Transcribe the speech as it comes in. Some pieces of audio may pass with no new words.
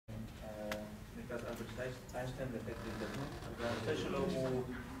פיזיקת אלברט איינשטיין לתת הזדמנות, והנושא שלו הוא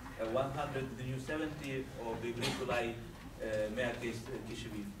 100 the new 70, או בעברית אולי 100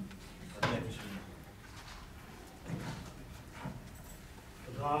 כ-70.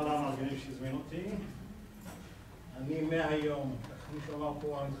 תודה למארגנים שהזמינו אותי. אני מהיום, איך מישהו אמר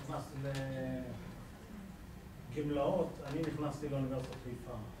פה, אני נכנסתי לגמלאות, אני נכנסתי לאוניברסיטת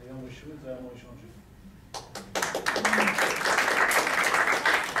חיפה. היום רשמית זה היום הראשון שלי.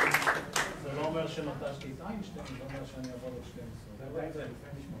 זה לא אומר שנטשתי את איינשטיין, זה אומר שאני אעבור עוד 12. זה לפעמים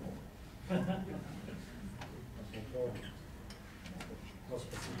נשמע. לא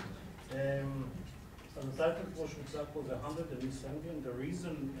ספציפי. So the title for Shutsako, the 170, and the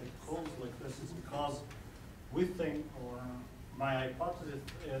reason it calls like this is because we think, or my hypothesis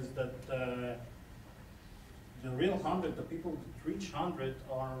is that the real 100, the people that reach 100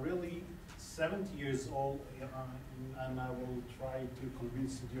 are really 70 years old, and I will try to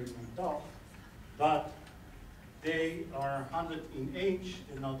convince you during my talk, but they are 100 in age,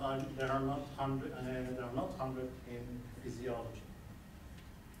 they are not 100 in physiology.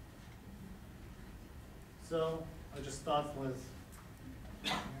 So I'll just start with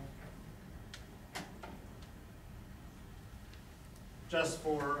just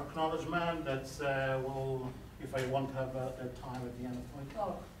for acknowledgement that if I won't have that time at the end of my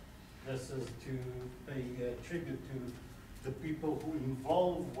talk, this is to pay tribute to the people who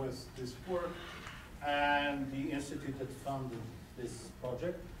involved with this work and the institute that funded this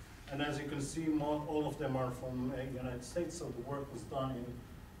project. And as you can see, all of them are from the United States, so the work was done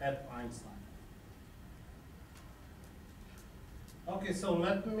at Einstein. Okay, so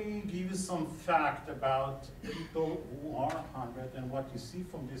let me give you some fact about people who are 100, and what you see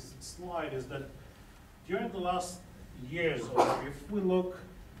from this slide is that during the last years, or if we look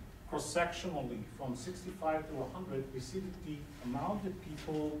cross-sectionally from 65 to 100, we see that the amount that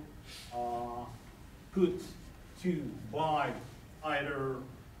people put to buy either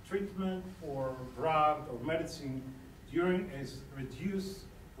treatment or drug or medicine during is reduced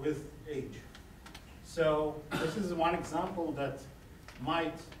with age. So this is one example that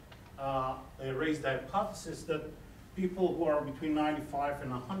might raise the hypothesis that people who are between 95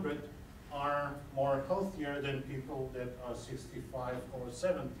 and 100 are more healthier than people that are 65 or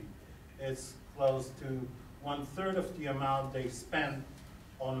 70. It's close to 1/3 of the amount they spend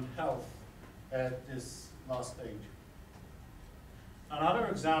on health at this last age. Another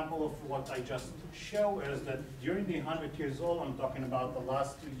example of what I just show is that during the 100 years old, I'm talking about the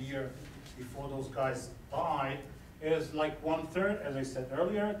last 2 years before those guys died, is like 1/3, as I said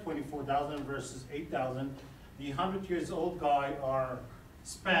earlier, 24,000 versus 8,000. The 100 years old guy are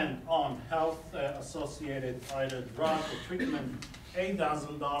spent on health associated either drug or treatment,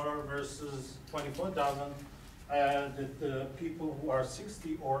 $8,000 versus 24,000, the people who are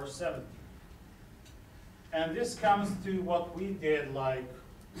 60 or 70. And this comes to what we did like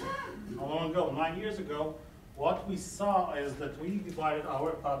how long ago, 9 years ago. What we saw is that we divided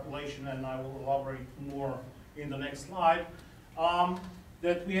our population, and I will elaborate more in the next slide,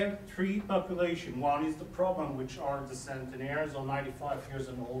 that we have 3 populations. One is the problem, which are the centenarians or 95 years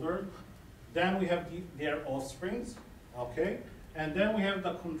and older. Then we have their offsprings, okay? And then we have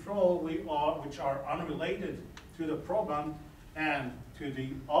the control, which are unrelated to the problem and to the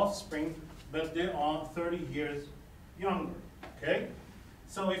offspring, but they are 30 years younger, okay?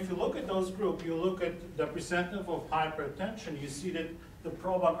 So if you look at those groups, you look at the percentage of hypertension, you see that the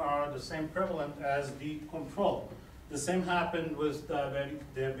probable are the same prevalent as the control. The same happened with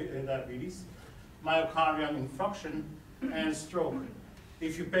diabetes, myocardial infarction, and stroke.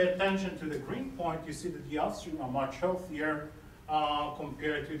 If you pay attention to the green point, you see that the offspring are much healthier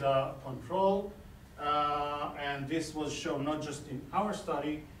compared to the control. And this was shown not just in our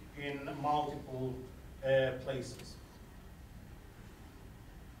study, in multiple places.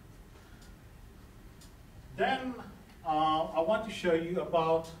 Then I want to show you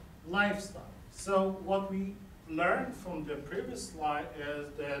about lifestyle. So what we learned from the previous slide is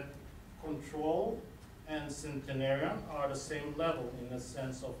that control and centenarian are the same level in the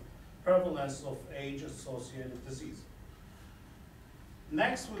sense of prevalence of age-associated disease.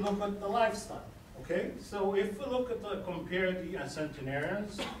 Next, we look at the lifestyle. Okay, so if we look at compare the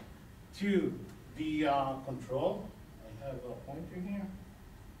centenarians to the control, I have a pointer here.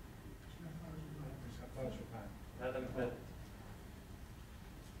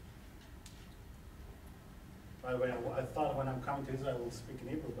 By the way, I thought when I'm coming to Israel, I will speak in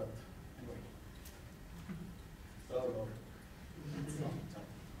Hebrew, but anyway.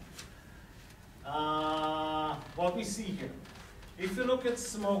 What we see here, if you look at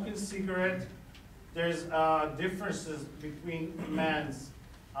smoking cigarette, there's differences between men's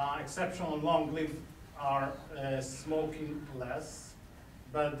Exceptional long-lived are smoking less,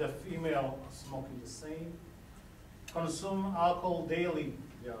 but the female are smoking the same. Consume alcohol daily,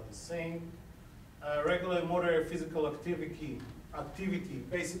 they are the same. Regular moderate physical activity,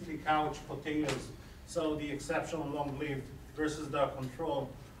 basically couch potatoes. So the exceptional long-lived versus the control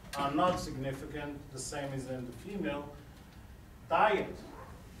are not significant, the same as in the female. Diet,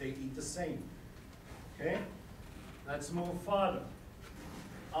 they eat the same, okay? Let's move further.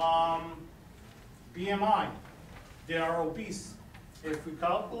 BMI, they are obese. If we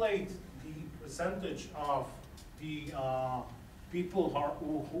calculate the percentage of the people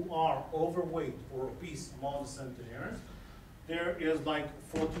who are overweight or obese among the centenarians, there is like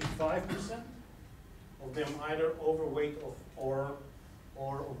 45% of them either overweight or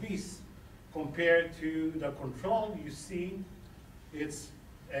obese. Compared to the control, you see it's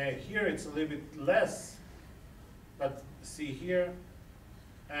here it's a little bit less, but see here,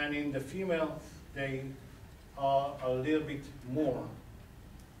 and in the female they are a little bit more.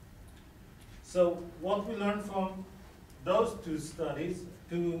 So what we learned from those two slides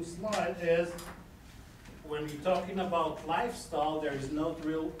is when we're talking about lifestyle, there is no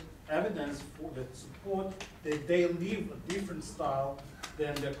real evidence for the support that they live a different style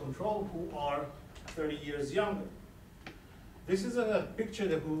than the control who are 30 years younger. This is a picture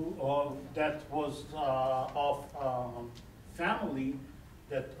that was of family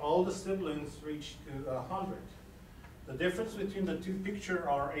that all the siblings reached to 100. The difference between the two pictures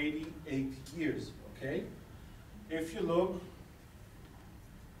are 88 years, okay? If you look,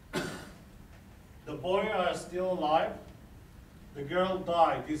 the boy are still alive. The girl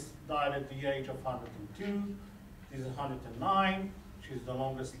died. This died at the age of 102. This is 109. She's the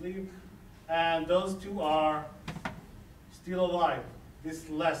longest lived. And those two are still alive. This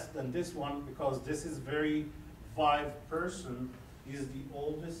less than this one because this is very vive person. He's the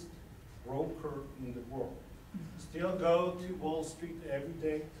oldest broker in the world. Still go to Wall Street every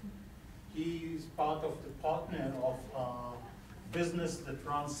day. He's part of the partner of business that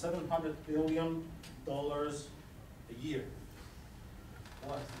runs $700 billion a year.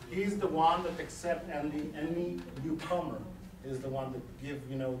 He's the one that accepts any newcomer. Is the one that give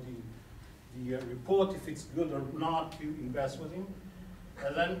the report if it's good or not to invest with him.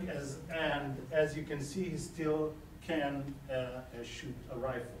 And then as you can see, he still can shoot a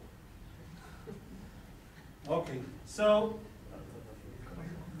rifle. Okay, so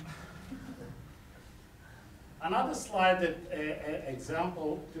another slide that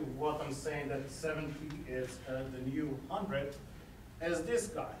example to what I'm saying that 70 is the new 100 is this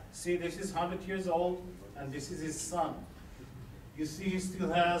guy. See, this is 100 years old, and this is his son. You see, he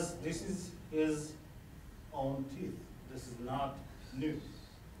still has, this is his own teeth. This is not new.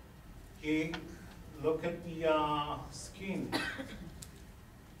 Look at the skin.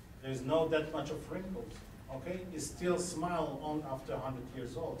 There's no that much of wrinkles, okay? He still smiles on after 100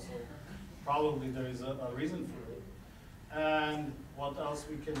 years old, so probably there is a reason for it. And what else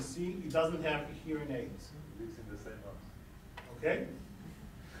we can see? He doesn't have hearing aids. He lives in the same house. Okay?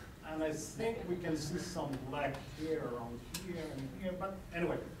 And I think we can see some black hair around here and here, but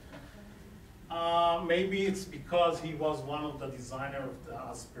anyway. Maybe it's because he was one of the designers of the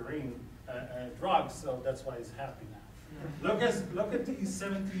aspirin drug, so that's why he's happy now. Look at the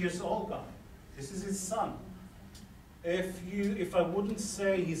 70 years old guy. This is his son. If I wouldn't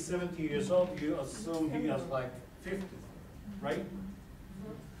say he's 70 years old, you assume he is like 50, right?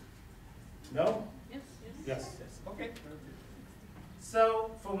 No? Yes. Yes. Okay.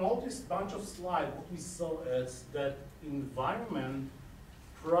 So from all this bunch of slides, what we saw is that environment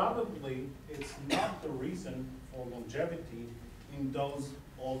probably it's not the reason for longevity in those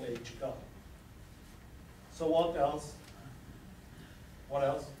old age guys. So what else? What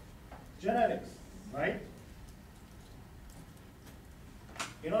else? Genetics, right?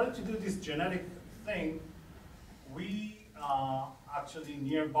 In order to do this genetic thing, we actually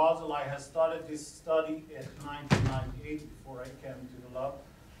near Basel, I had started this study in 1998 before I came to the lab.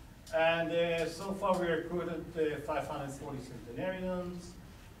 And so far we recruited 540 centenarians,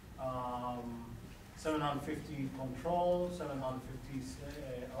 750 control, 750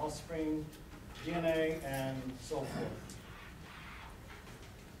 offspring, DNA, and so forth.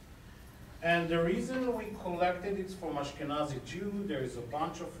 And the reason we collected it from Ashkenazi Jew, there is a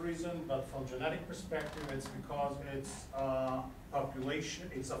bunch of reasons, but from genetic perspective, it's because it's a population,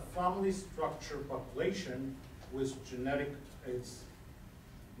 it's a family structure population with genetic,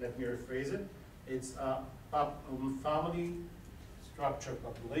 let me rephrase it, it's a family structure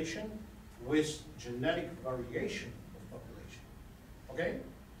population with genetic variation of population, okay?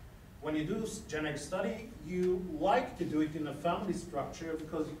 when you do genetic study, you like to do it in a family structure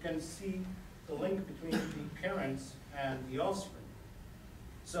because you can see the link between the parents and the offspring.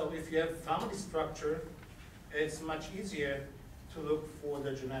 So if you have family structure, it's much easier to look for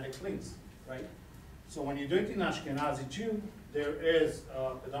the genetic links, right? So when you do it in Ashkenazi Jew, there is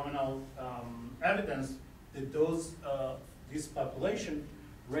predominant evidence that this population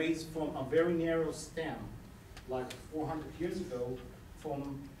raised from a very narrow stem, like 400 years ago,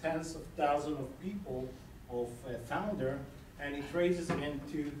 from tens of thousands of people of a founder, and it raises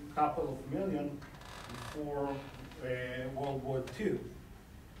into a couple of million before World War II.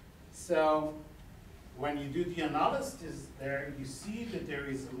 So when you do the analysis there, you see that there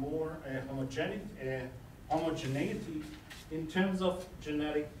is more homogeneity in terms of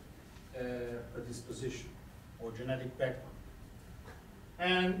genetic predisposition or genetic background.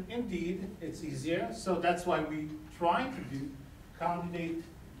 And indeed, it's easier, so that's why we try to do candidate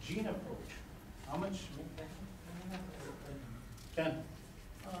gene approach. How much? 10.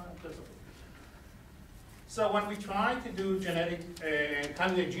 So when we try to do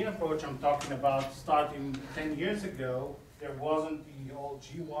candidate gene approach, I'm talking about starting 10 years ago, there wasn't the old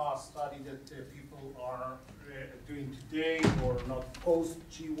GWAS study that people are doing today, or not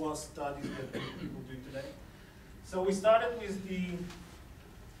post-GWAS studies that people do today. So we started with the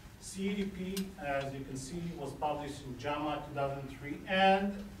CEDP, as you can see, was published in JAMA 2003,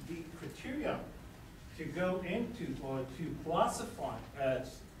 and the criteria to go into or to classify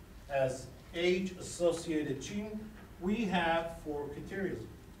as age-associated gene, we have 4 criteria.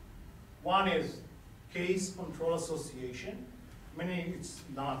 One is case control association, meaning it's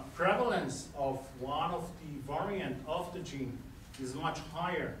not prevalence of one of the variant of the gene is much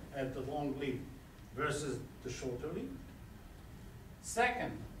higher at the long lead versus the shorter lead.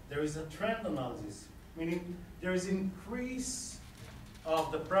 Second, there is a trend analysis, meaning there is increase of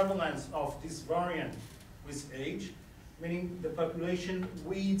the prevalence of this variant with age, meaning the population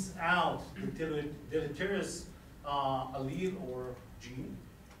weeds out the deleterious allele or gene.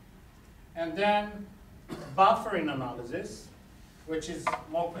 And then buffering analysis, which is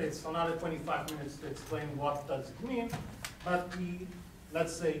more, it's another 25 minutes to explain what does it mean, but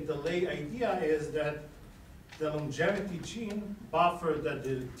let's say the lay idea is that the longevity gene buffer the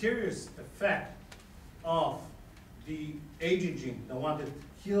deleterious effect of the aging gene, the one that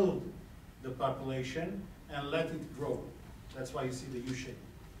killed the population, and let it grow. That's why you see the U shape.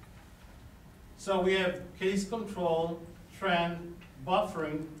 So we have case control, trend,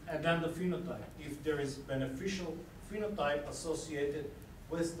 buffering, and then the phenotype. If there is beneficial phenotype associated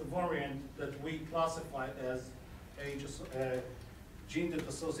with the variant that we classify as gene that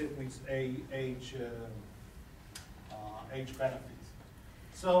associates with age benefits.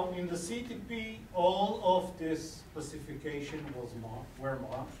 So in the CTP, all of this specification were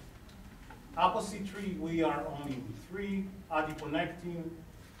marked. ApoC3, we are only with 3, adiponectin,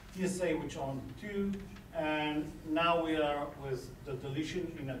 TSA, which only 2, and now we are with the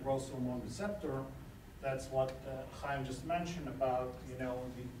deletion in a growth hormone receptor. That's what Chaim just mentioned about,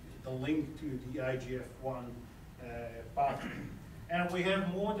 the link to the IGF-1 pathway. And we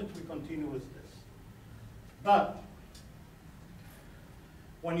have more that we continue with this. But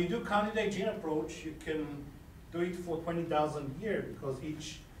when you do candidate gene approach, you can do it for 20,000 years because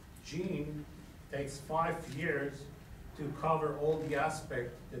each gene takes 5 years to cover all the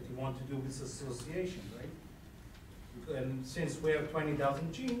aspects that you want to do with association, right? And since we have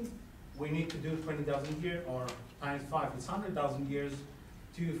 20,000 genes, we need to do 20,000 years, or times 5, it's 100,000 years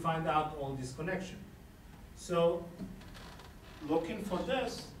to find out all this connection. So looking for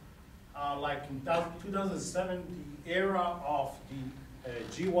this, like in 2007, the era of the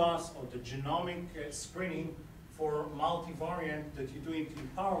GWAS, or the genomic screening for multivariant that you do it in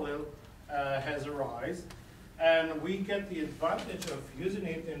parallel has arisen. And we get the advantage of using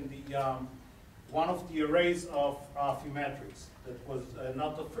it in the one of the arrays of Metrics that was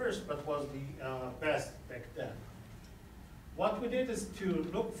not the first, but was the best back then. What we did is to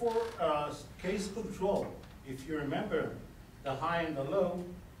look for case control. If you remember the high and the low,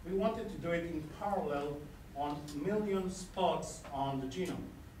 we wanted to do it in parallel on million spots on the genome.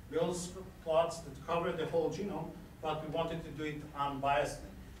 Million spots that cover the whole genome, but we wanted to do it unbiasedly.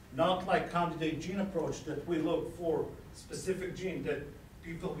 Not like candidate gene approach that we look for specific gene that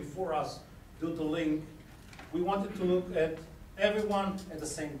people before us do the link. We wanted to look at everyone at the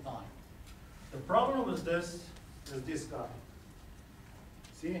same time. The problem with this is this guy.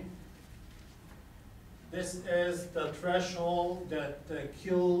 See? This is the threshold that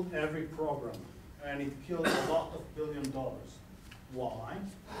killed every program, and it killed a lot of $1 billion. Why?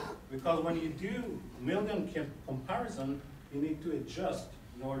 Because when you do million comparison, you need to adjust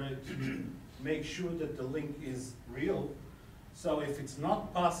in order to make sure that the link is real. So if it's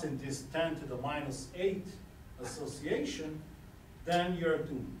not passing this 10 to the minus 8 association, then you're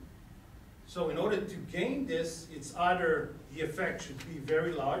doomed. So in order to gain this, it's either the effect should be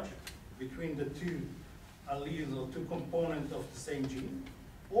very large between the two alleles or two components of the same gene,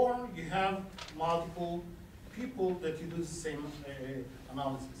 or you have multiple people that you do the same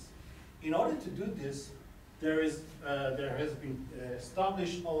analysis. In order to do this, there has been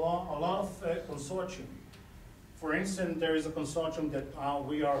established a lot of consortium. For instance, there is a consortium that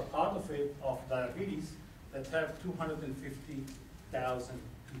we are part of it, of diabetes, that have 250,000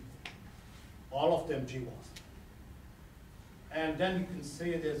 people, all of them GWAS. And then you can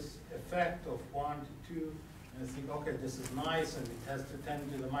see this effect of 1 to 2, and think, okay, this is nice, and it has to 10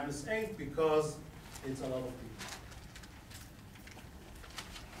 to the minus 8 because it's a lot of people.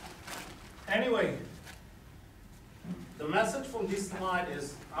 Anyway, the message from this slide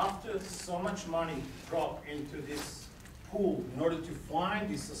is, after so much money dropped into this pool in order to find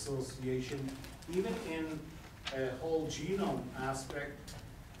this association, even in a whole genome aspect,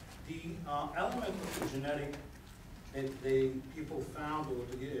 the element of the genetic that the people found, or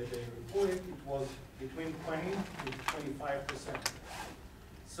they reported, it was between 20 to 25%.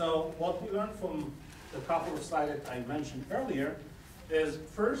 So what we learned from the couple of slides that I mentioned earlier is,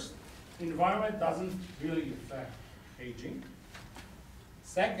 first, environment doesn't really affect aging.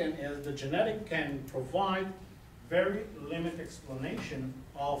 Second is the genetic can provide very limited explanation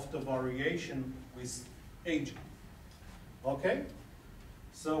of the variation with aging. Okay?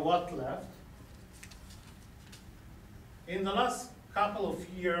 So what left? In the last couple of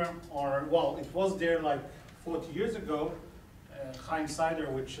years, or well, it was there like 40 years ago, Chaim Seider,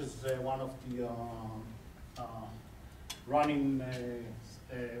 which is one of the running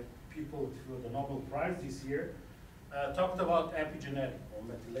people for the Nobel Prize this year, talked about epigenetic or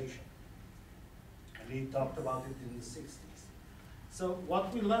methylation. And he talked about it in the 60s. So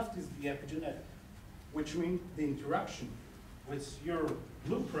what we left is the epigenetic, which means the interaction with your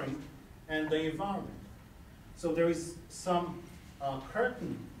blueprint and the environment. So there is some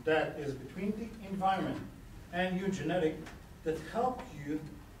curtain that is between the environment and your genetic that help you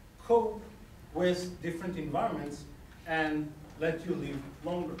cope with different environments and let you live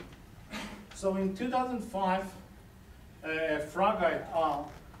longer. So in 2005, Fraga et al.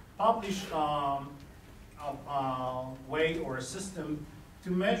 Published a way or a system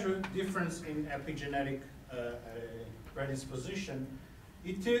to measure difference in epigenetic predisposition.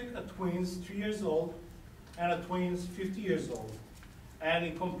 He took a twins 3 years old and a twins 50 years old. And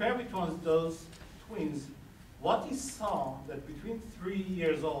he compared between those twins, what he saw that between 3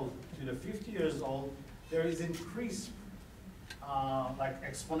 years old to the 50 years old, there is increase, like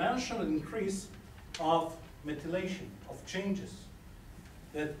exponential increase of methylation, of changes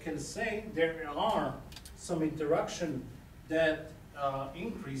that can say there are some interaction that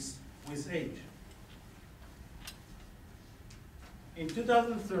increase with age. In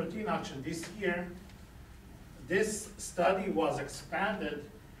 2013, actually this year, this study was expanded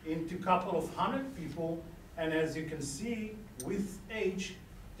into a couple of hundred people, and as you can see, with age,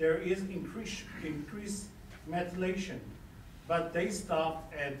 there is increased methylation, but they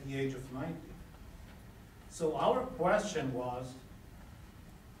stopped at the age of 90. So our question was,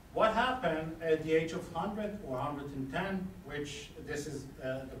 what happened at the age of 100 or 110, which this is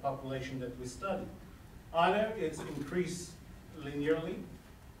the population that we studied? Either it's increased linearly,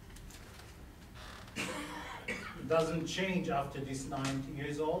 doesn't change after this 90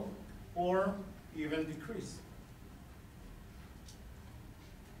 years old, or even decrease.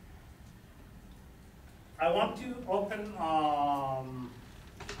 I want to open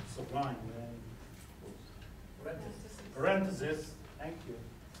sublime parenthesis, thank you,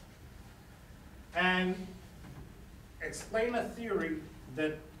 and explain a theory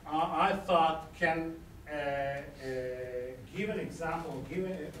that I thought can give an example,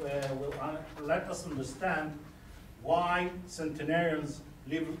 will let us understand why centenarians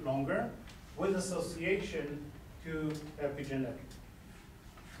live longer with association to epigenetics.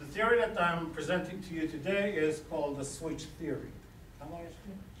 The theory that I'm presenting to you today is called the switch theory.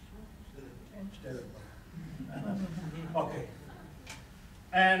 Okay.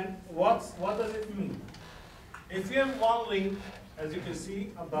 And what does it mean? If you have one link, as you can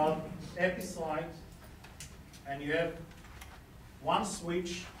see, about episite, and you have one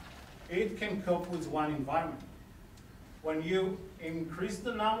switch, it can cope with one environment. When you increase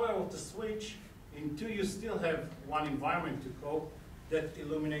the number of the switch, in two you still have one environment to cope that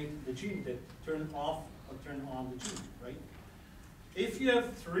illuminate the gene, that turn off or turn on the gene, right? If you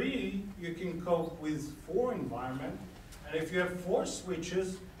have three, you can cope with four environments, And if you have 4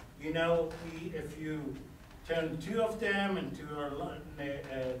 switches, you know, if you turn 2 of them and 2 are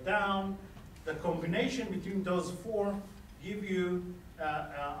down, the combination between those 4 give you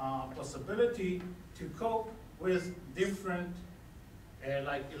a possibility to cope with different,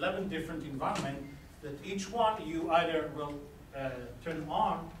 like 11 different environments that each one you either will turn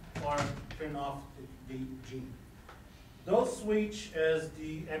on or turn off the gene. Those switch as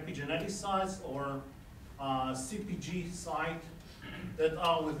the epigenetic sites or CPG site that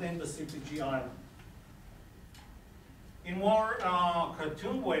are within the CPG island. In more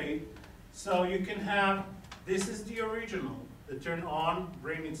cartoon way, so you can have, this is the original, the turn on,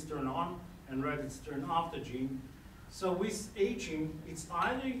 green is turn on, and red is turn off the gene. So with aging, it's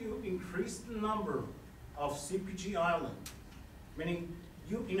either you increase the number of CPG island, meaning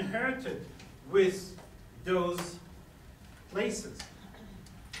you inherited with those places.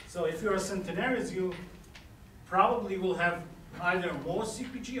 So if you're a centenarian, you probably will have either more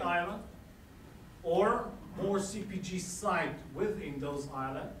CPG island or more CPG site within those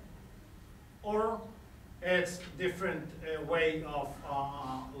islands, or it's different way of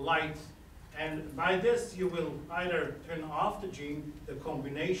light. And by this, you will either turn off the gene, the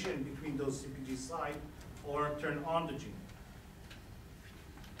combination between those CPG sites, or turn on the gene.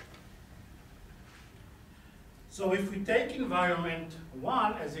 So if we take environment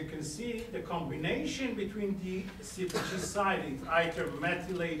 1, as you can see, the combination between the CPG site is either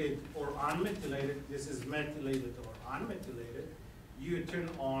methylated or unmethylated. This is methylated or unmethylated. You turn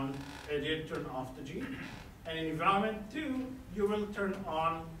on and you turn off the gene. And in environment 2, you will turn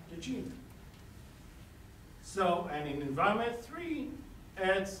on the gene. So, and in environment 3,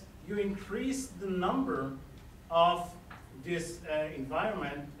 as you increase the number of this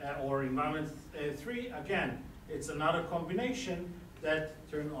environment, or environment 3, again, it's another combination that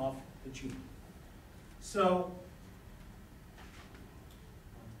turn off the gene. So,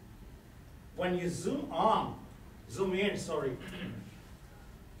 when you zoom in,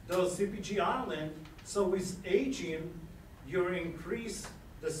 those CPG island, so with aging, you increase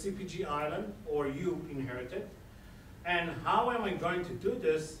the CPG island, or you inherit it. And how am I going to do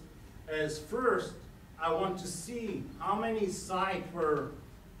this? As first, I want to see how many sites were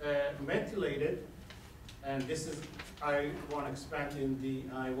methylated. And this is, I want to expand in the,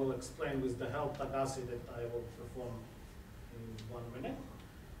 I will explain with the help Tagasi that I will perform in 1 minute.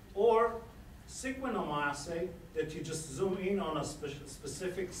 Or sequenom assay, that you just zoom in on a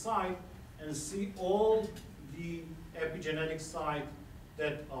specific site and see all the epigenetic sites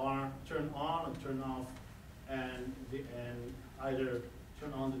that are turned on or turned off, and either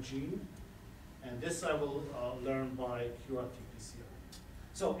turn on the gene. And this I will learn by QRT-PCR.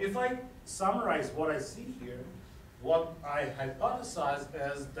 So if I summarize what I see here, what I hypothesize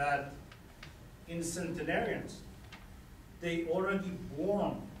is that in centenarians, they already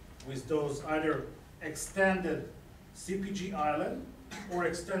born with those either extended CPG island or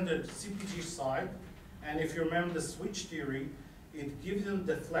extended CPG site. And if you remember the switch theory, it gives them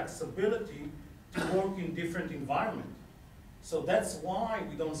the flexibility to work in different environments. So that's why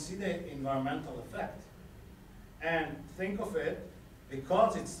we don't see the environmental effect. And think of it,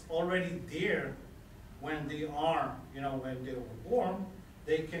 because it's already there when they are, when they were born,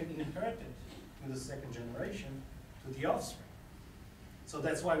 they can inherit it to the second generation, to the offspring. So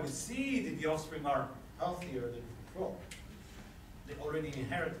that's why we see that the offspring are healthier than before. They already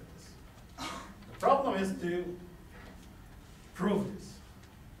inherited this. The problem is to prove this.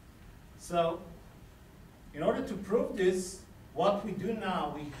 So in order to prove this, what we do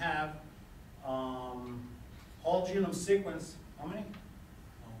now, we have whole genome sequence. How many?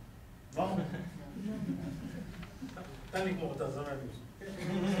 No.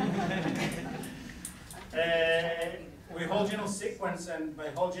 We whole genome sequence, and by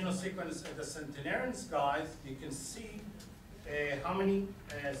whole genome sequence, the centenarians guys, you can see how many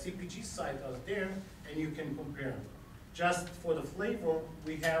CPG sites are there, and you can compare. Just for the flavor,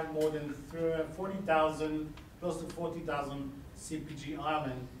 we have more than 40,000, close to 40,000 CPG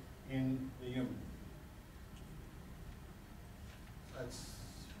island in the human. That's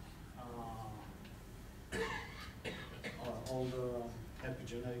all the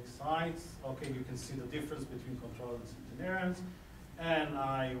epigenetic sites. Okay, you can see the difference between control and centenarians. And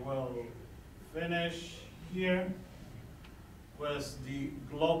I will finish here with the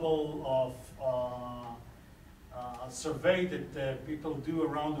global of survey that people do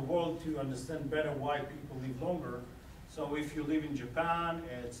around the world to understand better why people live longer. So if you live in Japan,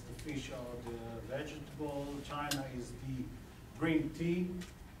 it's the fish or the vegetable. China is the green tea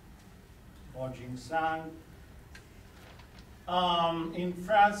or ginseng. In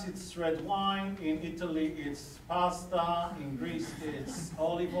France, it's red wine. In Italy, it's pasta. In Greece, it's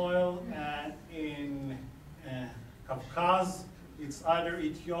olive oil. And in Caucasus, it's either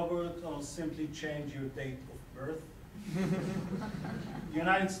eat yogurt or simply change your date of birth.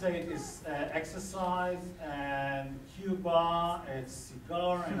 United States is exercise, and Cuba, it's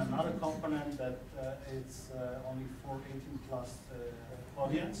cigar, and another component that it's only for 18+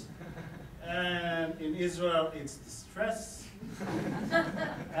 audience. And in Israel, it's the stress.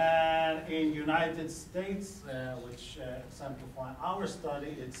 And in United States, which exemplify our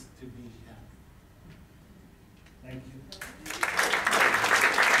study, it's to be happy. Thank you.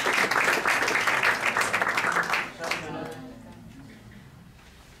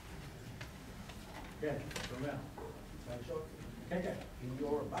 Yeah, okay. In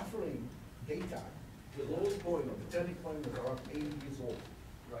your buffering data, the lowest point of the turning point was around 80 years old.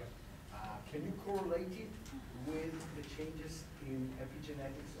 Right. Can you correlate it with the changes in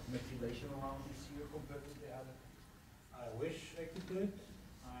epigenetics of methylation around this year compared to the other? I wish I could do it.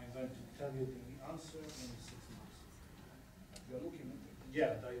 I'm going to tell you the answer in 6 months. You're looking at it.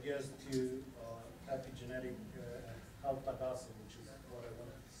 Yeah, the idea is to epigenetic autophagy, which is what I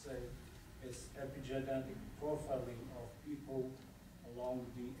wanted to say. It's epigenetic profiling of people along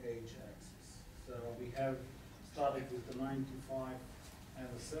the age axis. So we have started with the 95 and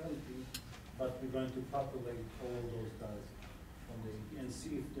the 70, but we're going to populate all those guys from the and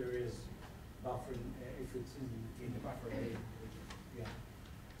see if there is buffering, if it's in the buffering. Yeah,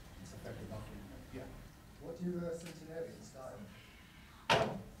 it's effective buffering. Yeah. What do centenarians die of?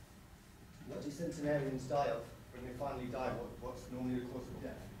 What do centenarians die of when they finally die? What's normally the cause of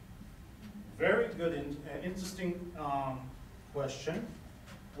death? Very good and interesting question.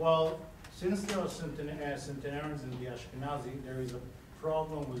 Well, since there are centenarians in the Ashkenazi, there is a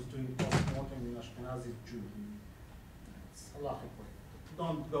problem with doing post-mortem in Ashkenazi Jew. It's a halachic way.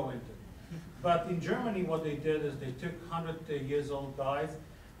 Don't go into it. But in Germany, what they did is they took 100-years-old guys.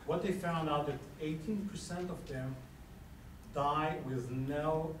 What they found out that 18% of them die with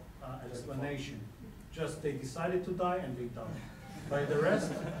no explanation. Just they decided to die and they died. By the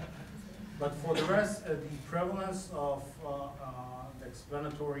rest. But for the rest, the prevalence of the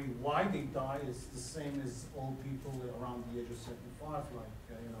explanatory why they die is the same as old people around the age of 75, like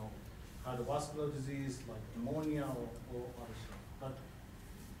cardiovascular disease, like pneumonia, or other stuff. But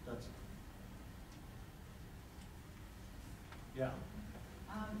that's it. Yeah.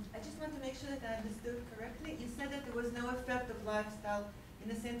 I just want to make sure that I understood correctly. You said that there was no effect of lifestyle in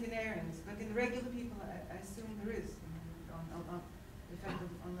the centenarians, but in regular people, I assume there is on effect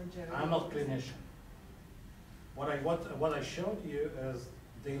on longevity. I'm not clinician. What I showed you is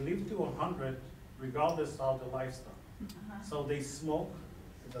they live to 100 regardless of the lifestyle. So they smoke,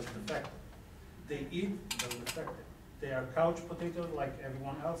 it doesn't affect them. They eat, it doesn't affect them. They are couch potato like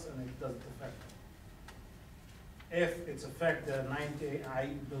everyone else, and it doesn't affect them. If it's affect the 90, I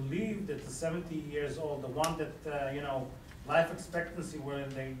believe that the 70 years old, the one that life expectancy when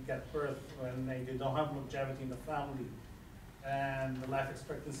they get birth, when they don't have longevity in the family, and the life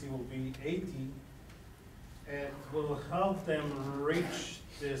expectancy will be 80, it will help them reach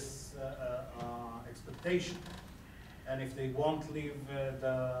this expectation. And if they won't live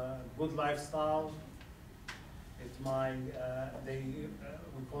the good lifestyle, it might,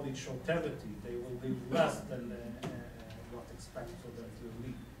 we call it shortevity. They will live less than what expected for them to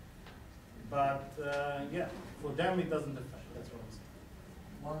live. But yeah, for them it doesn't affect. That's what I'm saying.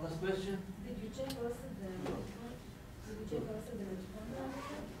 One last question. Did you check also the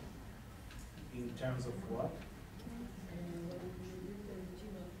In terms of what?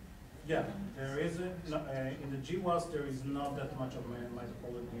 Yeah, there is in the GWAS there is not that much of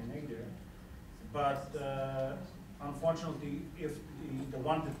mitochondrial DNA there, but unfortunately, if the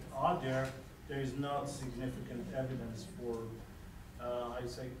ones that are there, there is not significant evidence for, I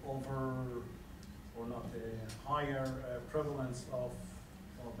say, over or not a higher prevalence of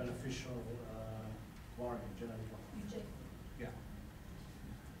beneficial variant, genetic variant. You check. Yeah.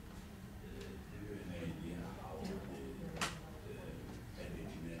 Do you have an idea how the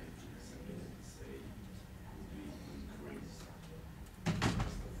epigenetics, let's say, will be increased?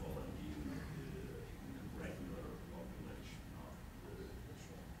 First of all, in the regular population of the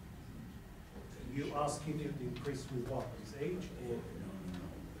short. You asking if the increase with what? His age? Or? No,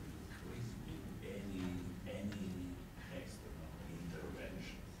 increase with any external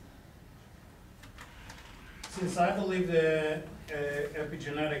intervention. Since I believe the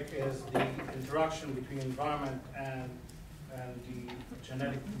epigenetic is the interaction between environment and the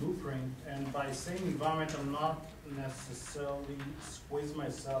genetic blueprint, and by saying environment, I'm not necessarily squeeze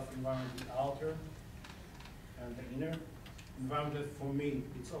myself environment, the outer and the inner. environment for me,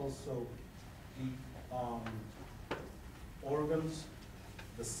 it's also the organs,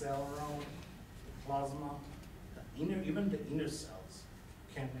 the cell around, the plasma, the inner, even the inner cells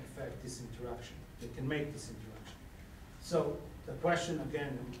can affect this interaction. They can make this interaction. So the question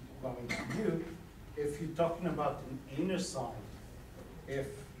again, coming to you, if you're talking about an inner side, if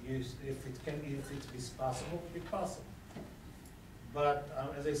it's possible, it's possible. But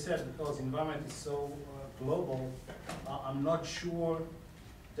as I said, because the environment is so global, I'm not sure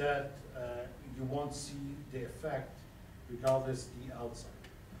that you won't see the effect regardless the outside.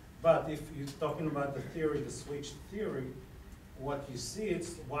 But if you're talking about the theory, the switch theory, what you see,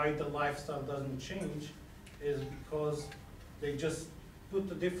 it's why the lifestyle doesn't change is because they just put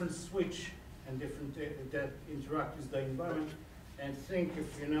a different switch and different that interact with the environment. And think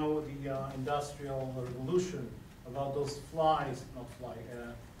if you know the industrial revolution about those flies, not fly,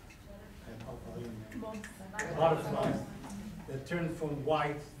 butterflies that turn from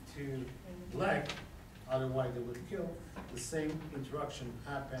white to black, otherwise they would kill. The same interaction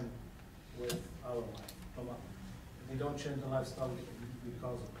happened with our life. Come on. They don't change the lifestyle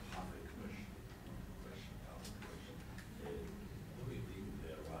because of it. Do you think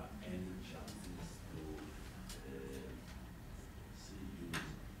there are any chances to use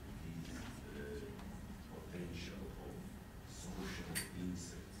this potential of social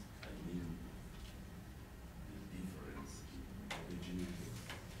insects? I mean, the difference in originators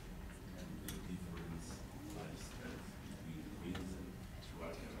and the difference lifestyles between winds and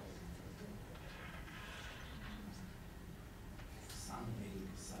dragon. Something.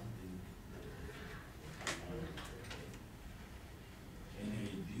 Any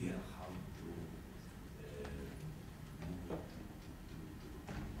idea how to move it to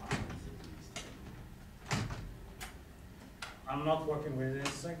balance at least? I'm not working with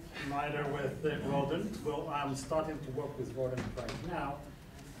insects, neither with rodent. Well, I'm starting to work with rodent right now,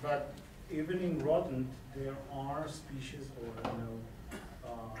 but even in rodent, there are species or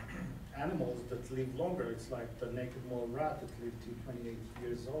animals that live longer. It's like the naked mole rat that lived to 28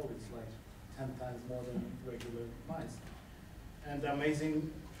 years old. It's like 10 times more than regular mice. And the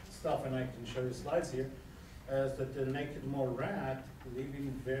amazing stuff, and I can show you slides here, is that the naked mole rat live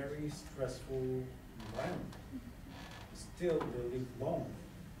in very stressful environment. Still, they live long.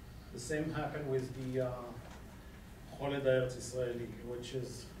 The same happened with the Choled Eretz Israeli, which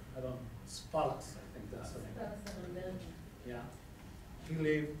is, I don't know, Spalax, I think that's the name. Yeah.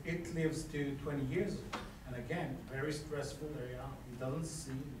 It lives to 20 years, and again, very stressful area. It doesn't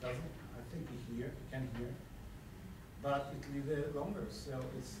see, it doesn't, I think he can hear, but it lives longer. So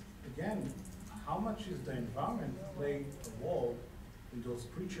it's, again, how much is the environment play a role in those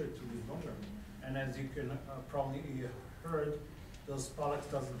creatures to live longer? And as you can probably heard, those Spalax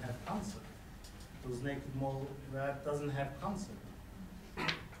doesn't have cancer. Those naked mole rat doesn't have cancer.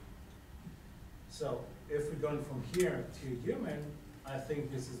 So if we're going from here to human, I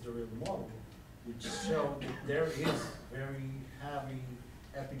think this is the real model, which shows that there is very heavy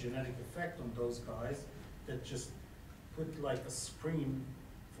epigenetic effect on those guys that just put like a screen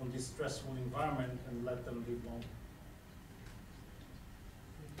from this stressful environment and let them live long.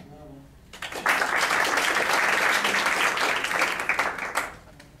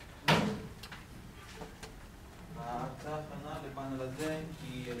 ההרצאה האחרונה לפאנל הזה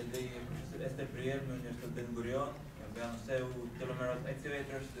היא על ידי פרופסור אסתר פריאל מאוניברסיטת בן גוריון, והנושא הוא Telomerase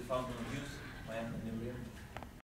Activators, the Fountain of Youth, מעיין הנעורים.